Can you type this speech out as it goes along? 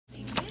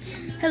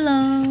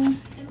Hello,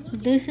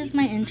 this is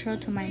my intro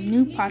to my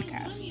new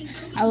podcast.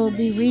 I will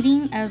be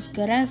reading As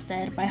Good as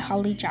Dead by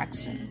Holly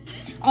Jackson.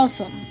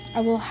 Also,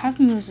 I will have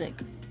music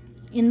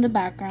in the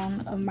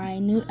background of my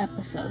new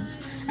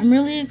episodes. I'm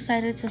really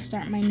excited to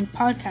start my new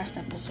podcast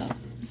episode.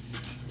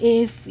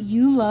 If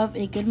you love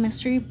a good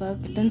mystery book,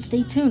 then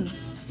stay tuned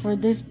for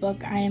this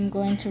book I am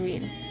going to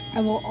read.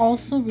 I will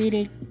also read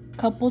a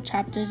couple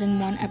chapters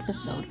in one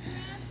episode,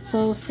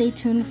 so stay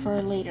tuned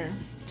for later.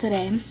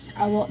 Today,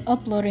 I will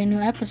upload a new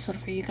episode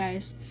for you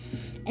guys,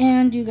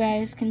 and you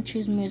guys can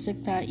choose music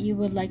that you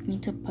would like me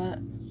to put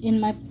in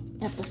my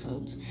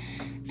episodes.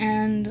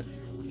 And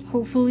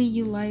hopefully,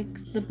 you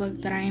like the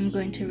book that I am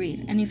going to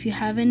read. And if you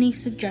have any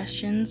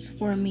suggestions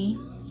for me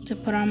to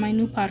put on my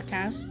new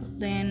podcast,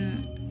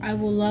 then I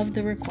will love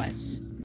the requests.